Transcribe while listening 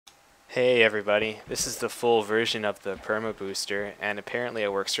Hey everybody, this is the full version of the perma booster, and apparently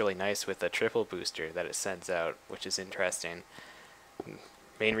it works really nice with the triple booster that it sends out, which is interesting.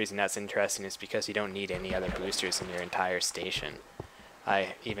 Main reason that's interesting is because you don't need any other boosters in your entire station.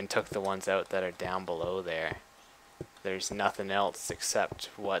 I even took the ones out that are down below there. There's nothing else except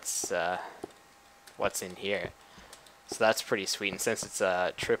what's in here. So that's pretty sweet, and since it's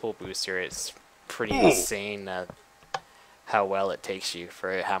a triple booster, it's pretty insane how well it takes you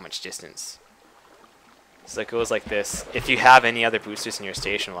for how much distance. So it goes like this. If you have any other boosters in your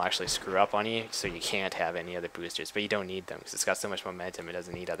station, it will actually screw up on you, so you can't have any other boosters, but you don't need them because it's got so much momentum it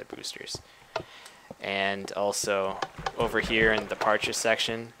doesn't need other boosters. And also, over here in the departure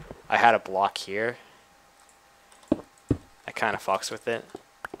section, I had a block here. I kind of fucks with it.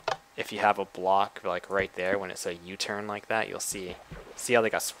 If you have a block like right there when it's a U-turn like that, you'll see how they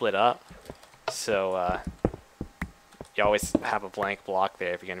got split up. So you always have a blank block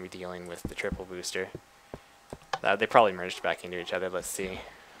there if you're going to be dealing with the triple booster. They probably merged back into each other. Let's see.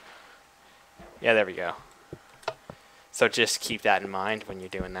 Yeah, there we go. So just keep that in mind when you're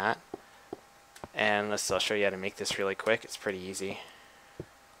doing that. And I'll show you how to make this really quick. It's pretty easy.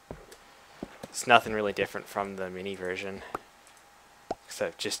 It's nothing really different from the mini version,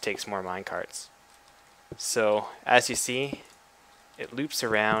 except it just takes more minecarts. So as you see, it loops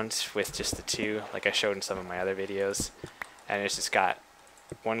around with just the two, like I showed in some of my other videos. And it's just got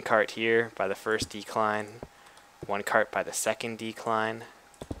one cart here by the first decline, one cart by the second decline,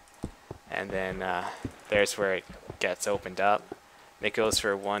 and then there's where it gets opened up. And it goes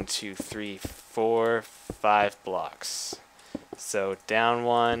for 1, 2, 3, 4, 5 blocks. So down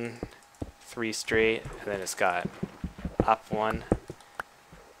 1, 3 straight, and then it's got up 1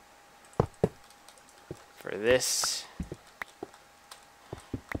 for this.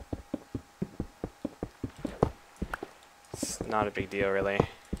 It's not a big deal really.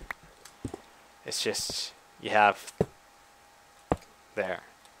 It's just you have there.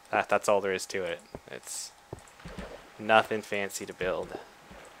 That's all there is to it. It's nothing fancy to build.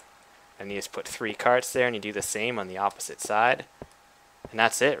 And you just put 3 carts there and you do the same on the opposite side. And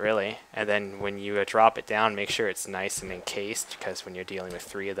that's it really. And then when you drop it down, make sure it's nice and encased, because when you're dealing with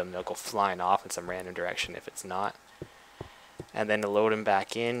 3 of them, they'll go flying off in some random direction if it's not. And then to load them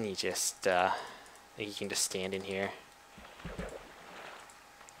back in, you just I think you can just stand in here.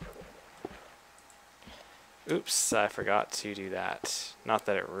 Oops, I forgot to do that. Not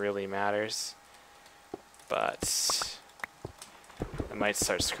that it really matters, but I might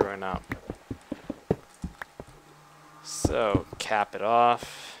start screwing up. So, cap it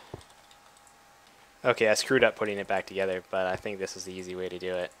off. Okay, I screwed up putting it back together, but I think this is the easy way to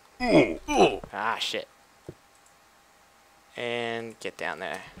do it. Ah, shit. And get down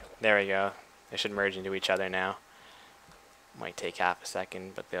there. There we go. They should merge into each other now. Might take half a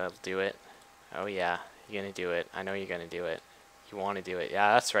second, but they'll do it. Oh yeah, you're gonna do it. I know you're gonna do it. You want to do it.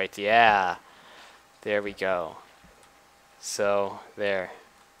 Yeah, that's right. Yeah. There we go. So, there.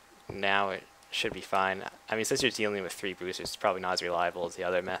 Now it should be fine. I mean, since you're dealing with 3 boosters, it's probably not as reliable as the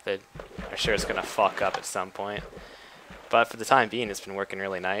other method. I'm sure it's gonna fuck up at some point. But for the time being, it's been working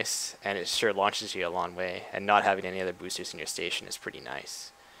really nice, and it sure launches you a long way, and not having any other boosters in your station is pretty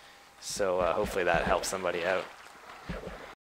nice. So hopefully that helps somebody out.